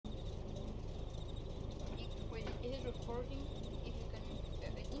recording. If you can, I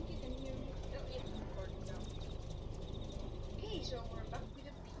think you can hear me. No, yes, I'm recording now. Okay, so we're back with a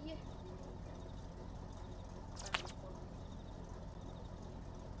P. I'm recording.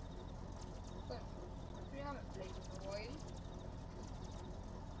 So, we haven't played in a while.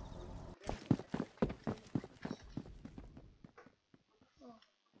 Oh.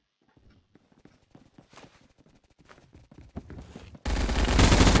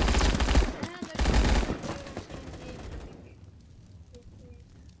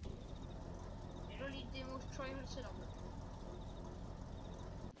 Literally the most tryhard setup.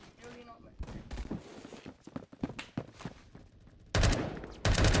 Literally not my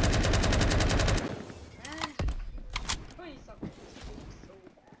Why is that so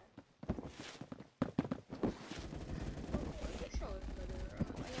bad? I wish I was better.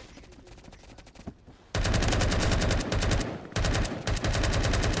 I actually do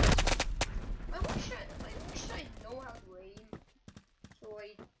wish that. I wish I know how to aim, so I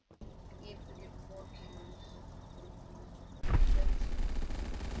be able to get more kills.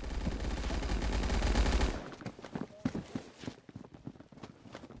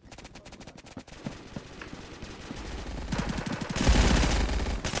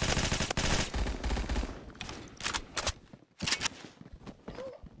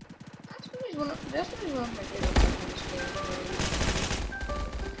 That's one of my favorite parts of this game.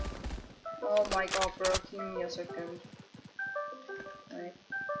 Oh my god, bro, give me a second. Right.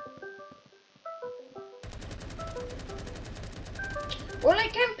 Well, I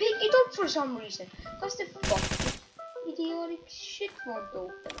can't pick it up for some reason. That's the fucking idiotic shit won't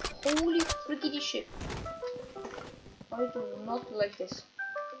open. Holy frickity shit. I do not like this.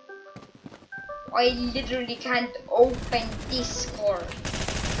 I literally can't open Discord.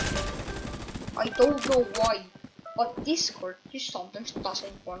 I don't know why, but Discord just sometimes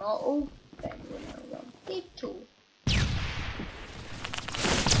doesn't wanna open when I want it to.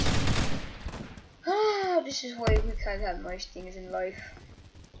 This is why we can't have nice things in life.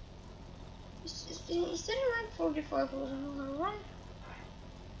 Is there a rank 45 or something wrong?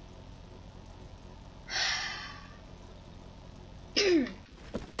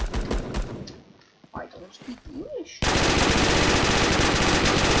 I don't speak English.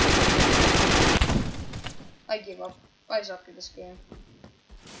 I give up. I suck at this game.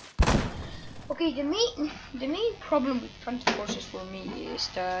 Okay, the main problem with Phantom Forces for me is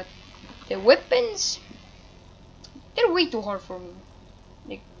that the weapons, they're way too hard for me.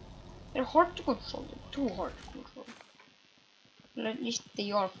 Like, they're hard to control. They're too hard to control. Well, at least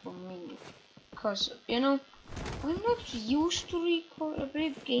they are for me. Because, you know, I'm not used to recoil. I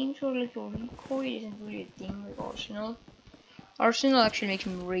play games where like your recoil isn't really a thing with Arsenal. Arsenal actually makes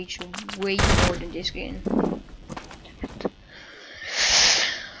me rage way more than this game.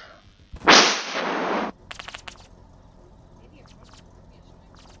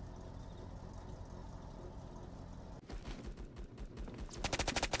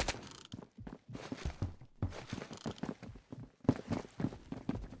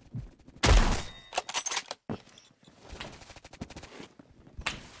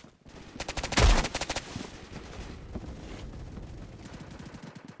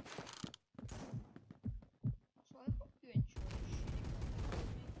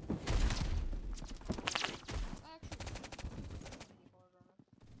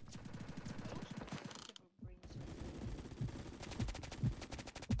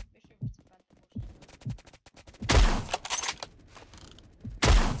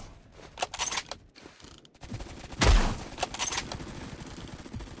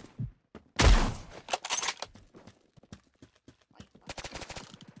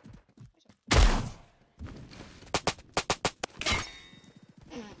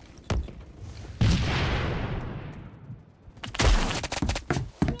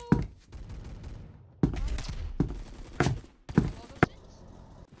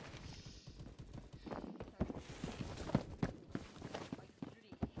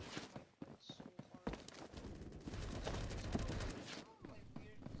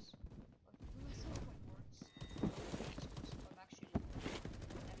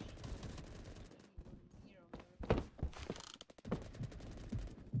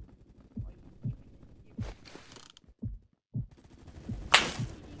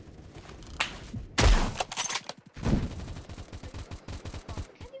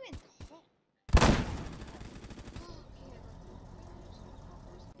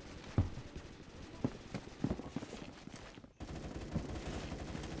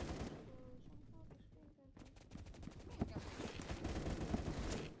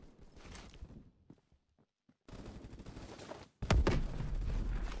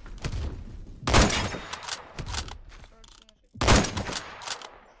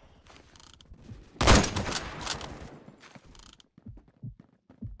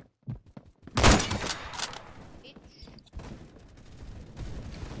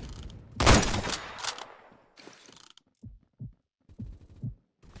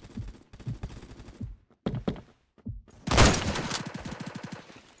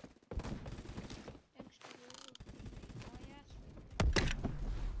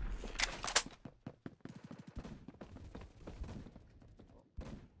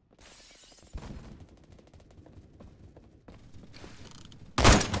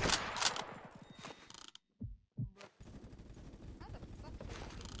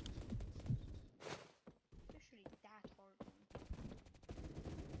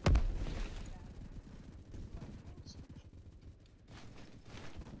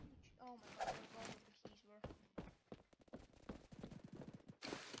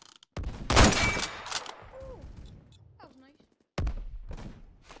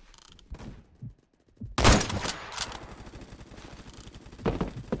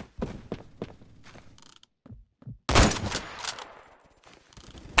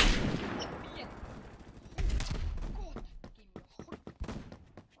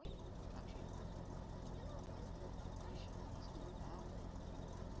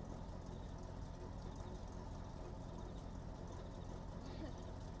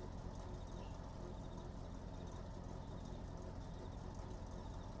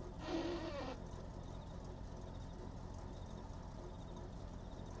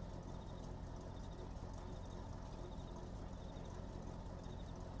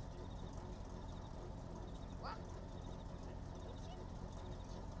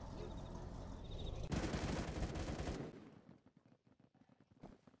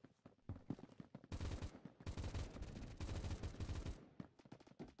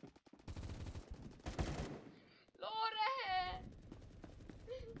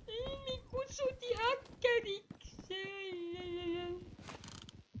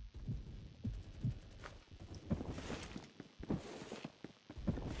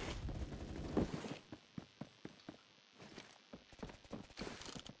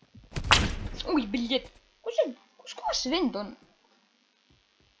 oi piljed, kus kohas see vend on?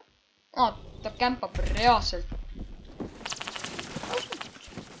 Aa, ta kämpab reaalselt.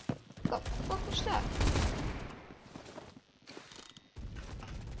 Kus ta?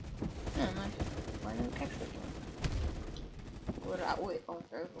 Ma ei käksud. Oi,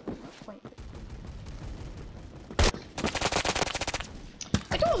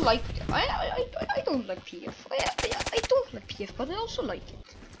 I don't like I don't like PF. I don't like PF, but I also like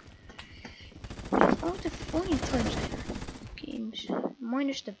it. All the funny times I have games,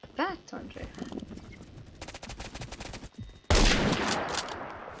 minus the bad times I have.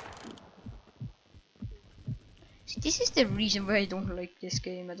 See, this is the reason why I don't like this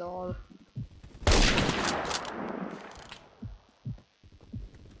game at all.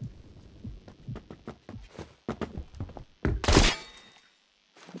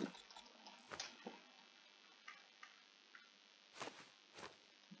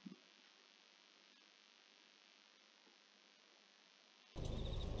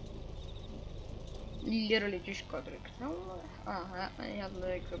 Literally just got it. No, I had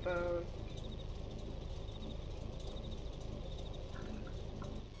like about.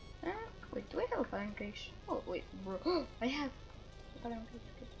 Wait, do I have pancakes? Oh wait, bro, I have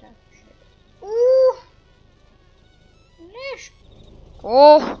pancakes. Get that shit. Ooh, let's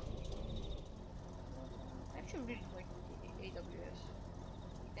go. I actually really like the AWS.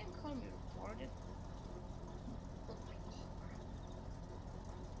 You can call me retarded.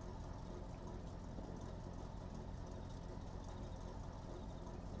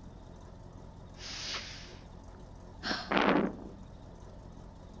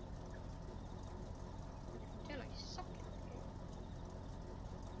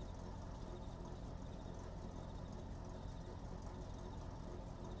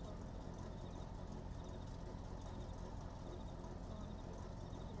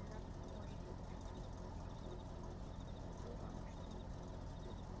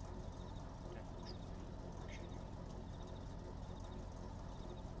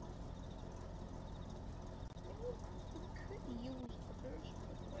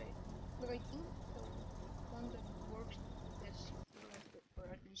 But I think the one that works best, or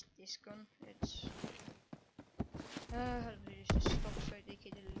at least this gun, it's how do they just stop so they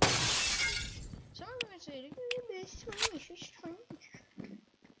can someone might say like it's strange.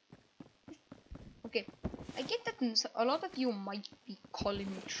 Okay, I get that a lot of you might be calling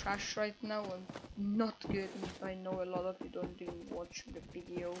me trash right now and not good, and I know a lot of you don't even watch the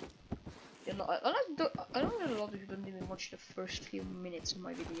video. You know, I know that a lot of you don't even watch the first few minutes of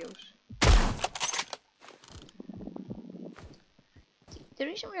my videos. The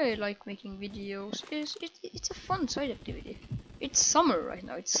reason why I like making videos is it's a fun side activity. It's summer right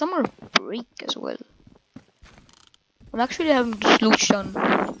now. It's summer break as well. I'm actually having to sloosh down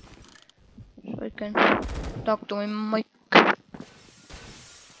so I can talk to my mic.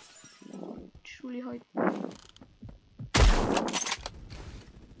 It's really high.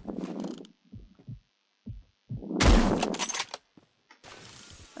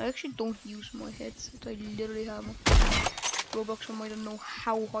 I actually don't use my headset. I literally have a Roblox on I don't know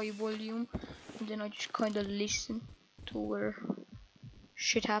how high volume, and then I just kind of listen to where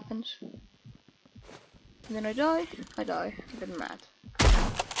shit happens. And then I die, I get mad.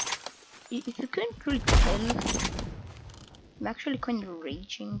 If you couldn't really tell, I'm actually kind of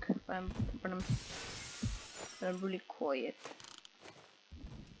raging, but I'm really quiet.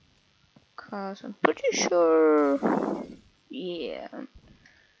 Cause I'm pretty sure, yeah,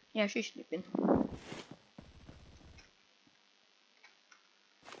 she's sleeping.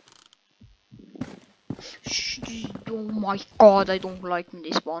 Oh my god, I don't like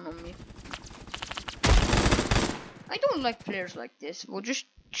this one on me. I don't like players like this. Well, just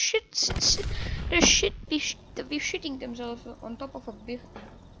they're be shitting themselves on top of a bit.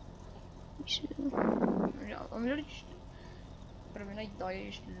 I'm really just. But when I die, I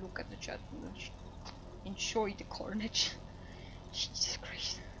just look at the chat and just enjoy the carnage. Jesus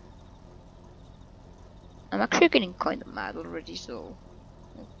Christ. I'm actually getting kind of mad already, so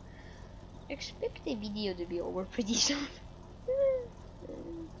expect the video to be over pretty soon.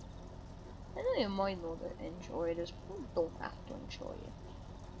 I know you might not enjoy this, but you don't have to enjoy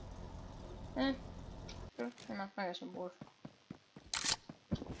it. Sure, I guess I'm bored.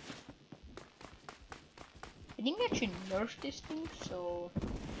 I think they actually nerfed this thing, so.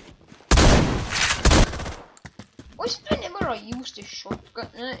 Was it whenever I used the shotgun?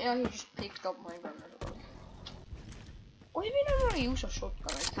 Yeah, he just picked up my gun as well. Why whenever I use a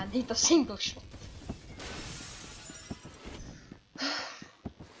shotgun, I can't hit a single shot?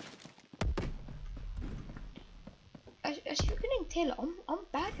 as you can tell, I'm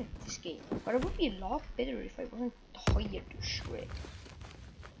bad at this game, but I would be a lot better if I wasn't tired to shred.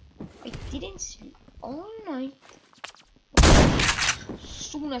 I didn't sleep all night. As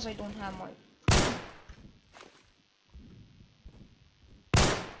soon as I don't have my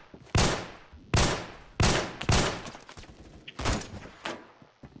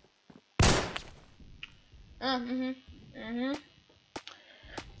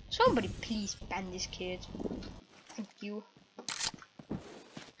somebody please ban this kid. Thank you.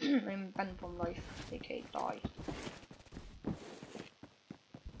 I'm banned from life. Okay, die.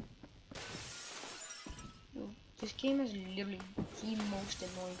 This game is literally the most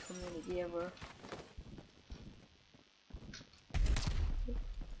annoying community ever.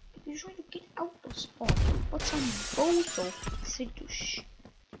 You're trying to get out of spawn, but some bozo said to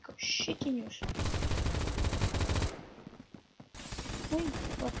go shit in your spawn. Wait,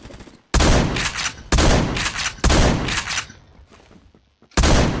 what the?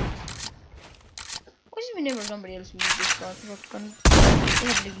 What is whenever somebody else uses this shotgun? They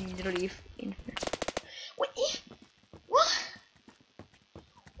have literally infinite. What if? What?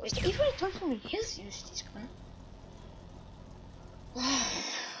 What is the, every time somebody else uses this gun?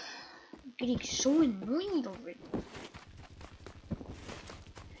 I'm getting so annoyed already.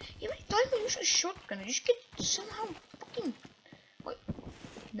 Every time I use a shotgun, I just get somehow fucking.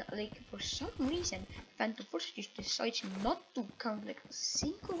 Like, for some reason, Phantom Force just decides not to count like a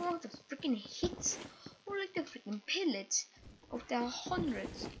single one of the freaking hits or like the freaking pellets of the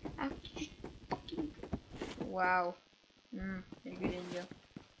hundreds after just fucking. Wow. Very good ninja.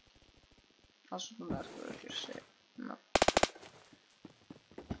 Also, the last word I just said. No.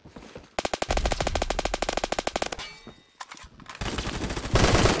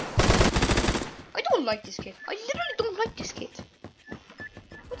 I don't like this kid. I literally don't like this kid.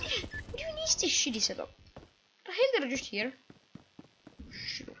 What even is this shitty setup? What the hell did I just hear?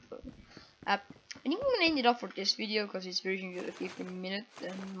 I think I'm gonna end it off for this video because it's reaching the 15-minute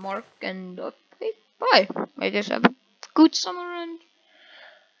mark, and bye. I just have a good summer and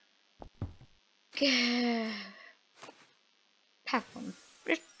have fun.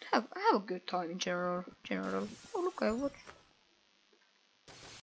 Just have a good time in general. Oh look, I watched